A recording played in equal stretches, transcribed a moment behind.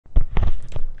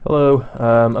Hello,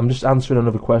 I'm just answering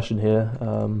another question here.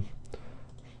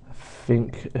 I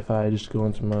think if I just go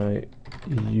onto my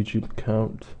YouTube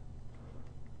account,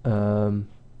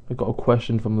 I got a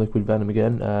question from Liquidvenom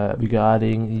again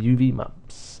regarding UV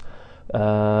maps.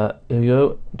 Here we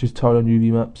go, tutorial on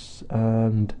UV maps,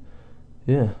 and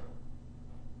yeah.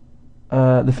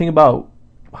 The thing about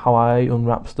how I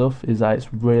unwrap stuff is that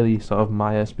it's really sort of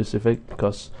Maya specific,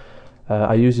 because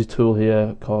I use this tool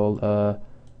here called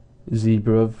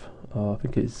Zebrav, I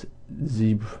think it's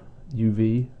Zebra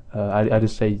UV. I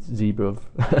just say Zebrav.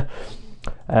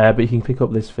 But you can pick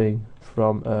up this thing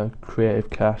from Creative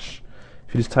Cache.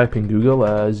 If you just type in Google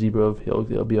Zebrav,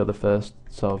 it'll be on the first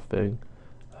sort of thing,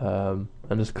 and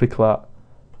just click that.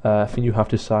 I think you have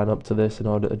to sign up to this in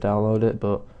order to download it,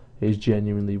 but it is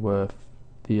genuinely worth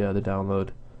the download.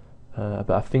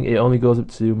 But I think it only goes up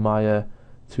to Maya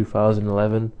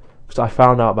 2011. Because I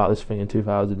found out about this thing in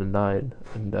 2009,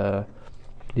 and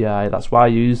yeah, that's why I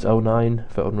used 09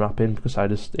 for unwrapping, because I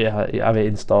just have it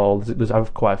installed. I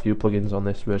have quite a few plugins on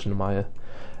this version of Maya,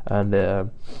 and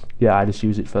yeah, I just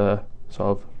use it for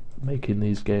sort of making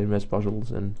these game res modules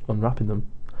and unwrapping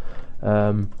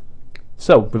them.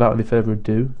 So without any further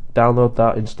ado, download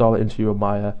that, install it into your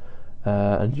Maya,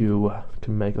 and you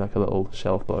can make like a little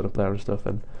shelf board up there and stuff.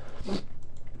 And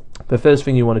the first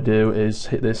thing you want to do is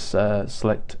hit this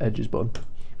select edges button.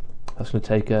 That's going to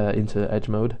take into edge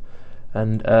mode,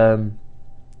 and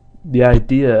the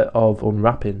idea of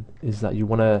unwrapping is that you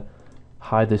want to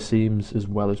hide the seams as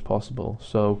well as possible.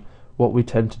 So what we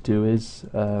tend to do is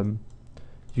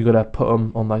you got to put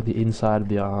them on like the inside of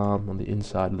the arm, on the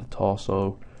inside of the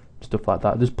torso, stuff like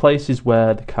that. There's places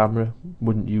where the camera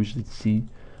wouldn't usually see,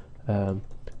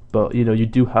 but you know, you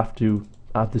do have to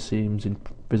add the seams in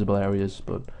visible areas.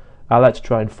 But I like to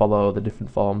try and follow the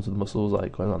different forms of the muscles,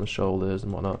 like going around the shoulders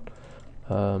and whatnot.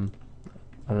 And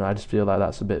I just feel like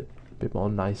that's a bit more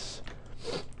nice.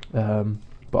 But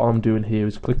all I'm doing here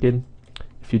is clicking.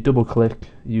 If you double click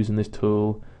using this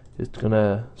tool, it's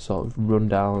gonna sort of run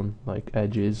down like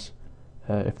edges.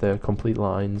 If they're complete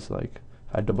lines, like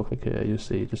if I double click here, you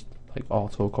see it just like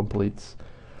auto completes.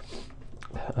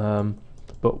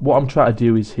 But what I'm trying to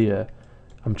do is here,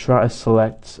 I'm trying to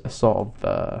select a sort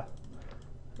of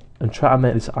and try to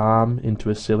make this arm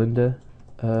into a cylinder,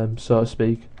 so to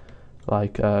speak.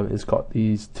 Like it's got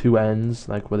these two ends,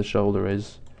 like where the shoulder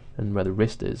is and where the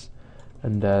wrist is,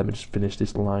 and I just finish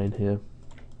this line here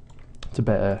to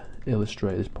better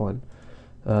illustrate this point.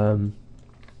 But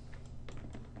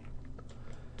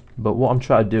what I'm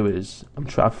trying to do is I'm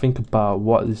trying to think about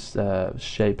what this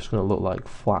shape's going to look like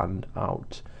flattened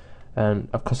out, and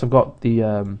of course I've got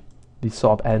the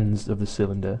sort of ends of the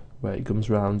cylinder where it comes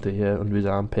round here under his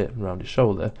armpit and round his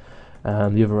shoulder,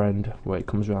 and the other end where it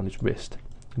comes round his wrist.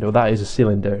 You know, that is a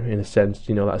cylinder in a sense.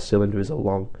 You know, that cylinder is a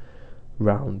long,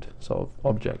 round sort of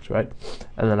object, right?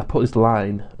 And then I put this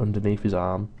line underneath his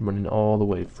arm, running all the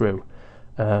way through.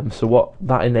 So what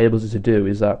that enables us to do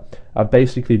is that I've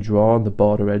basically drawn the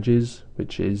border edges,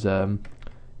 which is,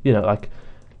 you know, like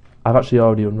I've actually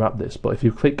already unwrapped this. But if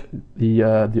you click the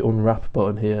unwrap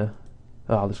button here,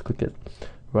 I'll just click it.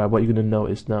 Right, what you're going to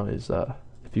notice now is that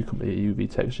if you come to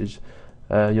UV textures,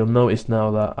 you'll notice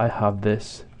now that I have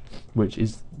this, which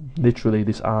is literally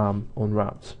this arm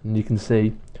unwrapped, and you can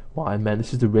see what I meant.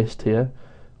 This is the wrist here,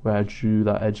 where I drew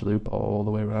that edge loop all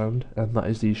the way around, and that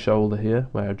is the shoulder here,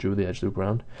 where I drew the edge loop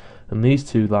around. And these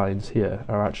two lines here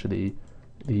are actually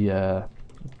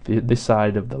this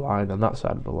side of the line and that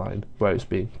side of the line, where it's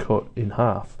being cut in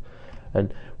half.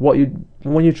 And when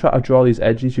you try to draw these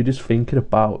edges, you're just thinking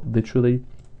about literally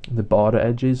the border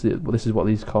edges. This is what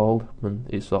these are called, and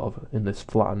it's sort of in this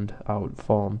flattened out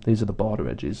form. These are the border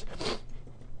edges,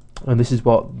 and this is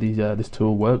what this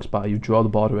tool works by. You draw the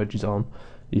border edges on,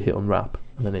 you hit unwrap,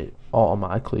 and then it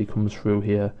automatically comes through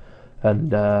here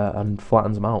and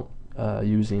flattens them out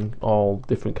using all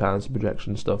different kinds of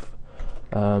projection stuff.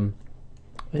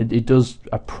 It does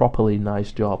a properly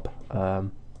nice job,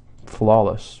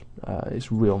 flawless.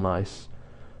 It's real nice.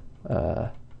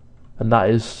 And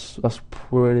that's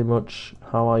pretty much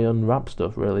how I unwrap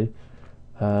stuff, really.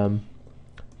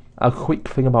 A quick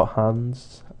thing about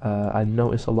hands, I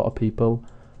notice a lot of people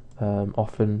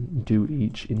often do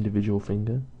each individual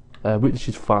finger, which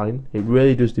is fine. It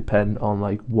really does depend on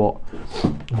like what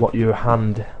your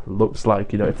hand looks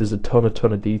like. You know, if there's a ton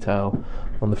of detail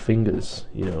on the fingers,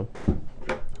 you know,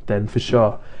 then for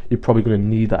sure you're probably going to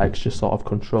need that extra sort of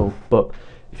control. But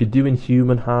if you're doing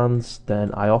human hands,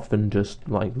 then I often just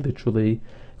like literally,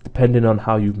 depending on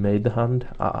how you've made the hand,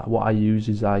 what I use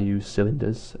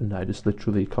cylinders, and I just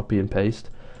literally copy and paste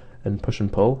and push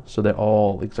and pull, so they're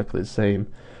all exactly the same.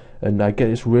 and I get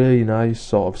this really nice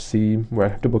sort of seam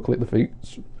where I double click the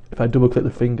fingers. If I double click the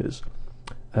fingers,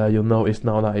 you'll notice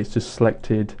now that it's just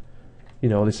selected, you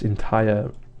know, this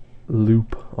entire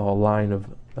loop or line of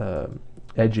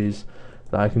edges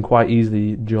that I can quite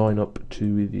easily join up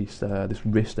to this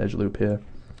wrist edge loop here.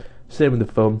 Same with the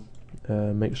thumb,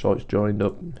 make sure it's joined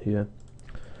up here,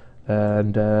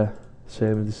 and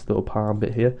same with this little palm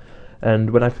bit here.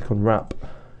 And when I click on wrap,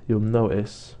 you'll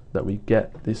notice that we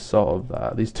get this sort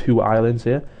of these two islands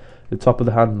here, the top of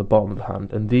the hand and the bottom of the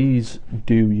hand, and these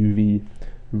do UV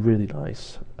really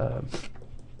nice.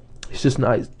 It's just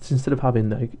nice, instead of having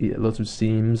like lots of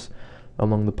seams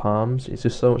along the palms, it's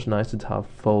just so much nicer to have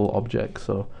full objects.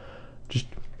 So just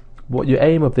what your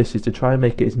aim of this is to try and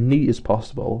make it as neat as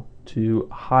possible, to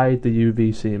hide the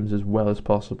UV seams as well as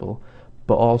possible,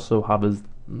 but also have as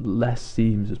less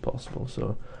seams as possible.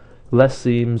 So less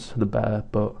seams the better,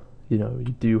 but you know,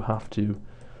 you do have to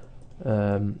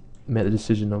make the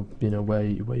decision of, you know, where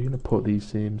you're going to put these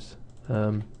seams,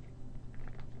 and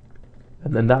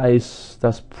then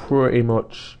that's pretty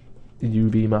much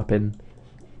UV mapping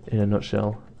in a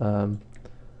nutshell.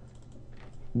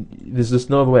 There's just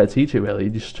no other way to teach it really.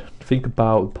 You just think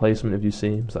about the placement of your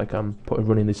seams. Like I'm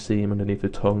running this seam underneath the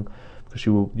tongue, because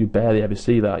you barely ever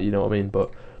see that, you know what I mean?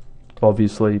 But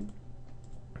obviously,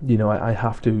 you know, I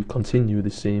have to continue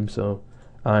this seam, so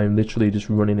I'm literally just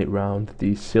running it round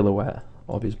the silhouette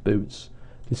of his boots.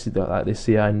 This is like this.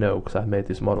 See, I know because I made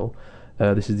this model.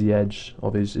 This is the edge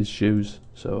of his shoes,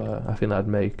 so I think that'd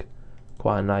make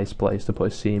quite a nice place to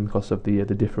put a seam because of the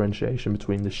differentiation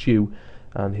between the shoe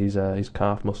and his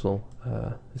calf muscle.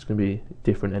 It's going to be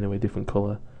different anyway, different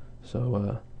colour,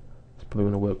 so it's probably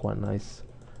going to work quite nice.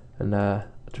 And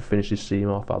to finish this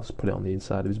seam off, I'll just put it on the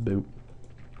inside of his boot,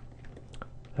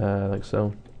 like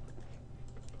so.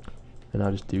 And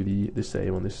I'll just do the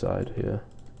same on this side here.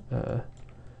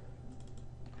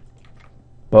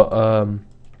 But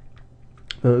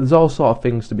there's all sort of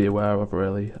things to be aware of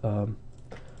really.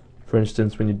 For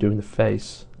instance, when you're doing the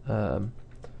face,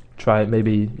 try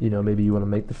maybe you want to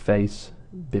make the face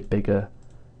a bit bigger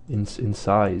in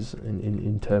size,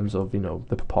 in terms of, you know,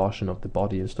 the proportion of the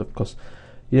body and stuff, because,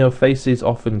 you know, faces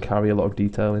often carry a lot of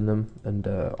detail in them, and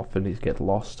often these get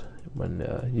lost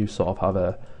when you sort of have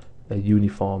a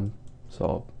uniform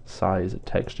sort of size and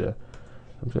texture.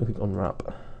 I'm just going to click unwrap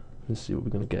and see what we're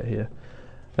going to get here.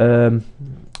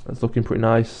 It's looking pretty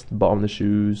nice. The bottom of the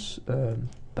shoes,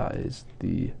 that is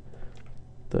the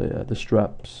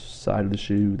straps side of the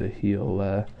shoe, the heel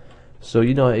there. So,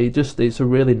 you know, it's a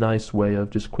really nice way of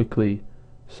just quickly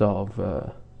sort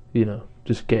of you know,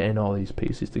 just getting all these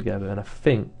pieces together. And I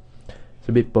think it's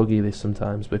a bit buggy this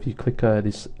sometimes, but if you click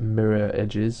this mirror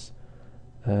edges,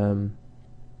 let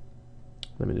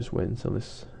me just wait until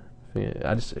this thing,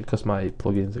 because my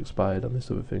plugin's expired on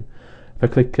this other thing. If I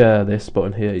click this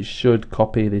button here, it should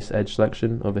copy this edge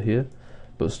selection over here,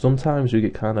 but sometimes you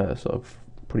get kind of sort of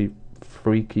pretty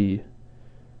freaky.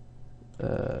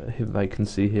 I can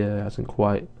see here it hasn't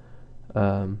quite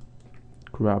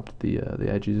grabbed the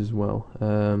edges as well.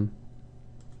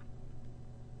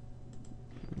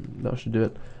 That should do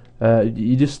it.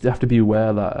 You just have to be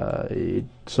aware that it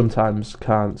sometimes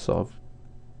can't sort of,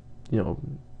 you know,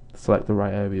 select the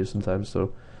right areas sometimes.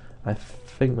 So I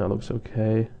think that looks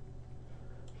okay.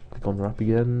 Click on wrap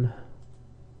again,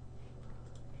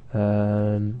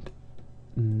 and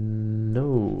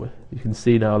no, you can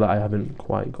see now that I haven't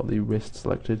quite got the wrist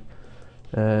selected.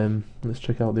 Let's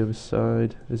check out the other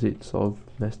side. Is it sort of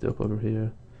messed up over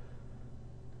here?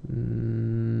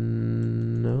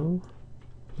 No.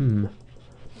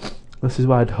 This is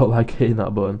why I don't like hitting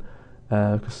that button,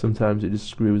 because sometimes it just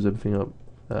screws everything up.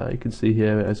 You can see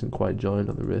here it hasn't quite joined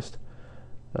on the wrist.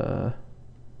 That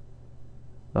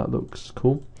looks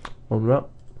cool. Unwrap,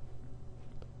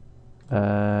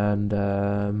 and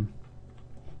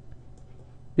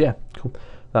yeah, cool.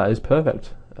 That is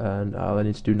perfect. And all I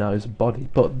need to do now is body.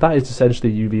 But that is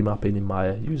essentially UV mapping in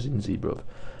Maya using ZBruv.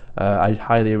 I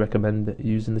highly recommend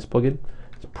using this plugin.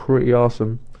 It's pretty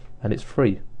awesome, and it's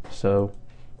free. So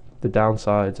the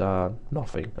downsides are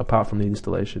nothing apart from the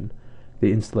installation.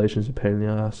 The installation is a pain in the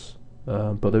ass,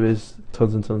 but there is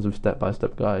tons and tons of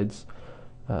step-by-step guides.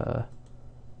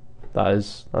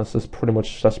 That's pretty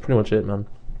much it, man.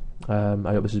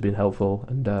 I hope this has been helpful,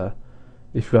 and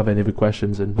if you have any other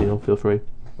questions, then feel free.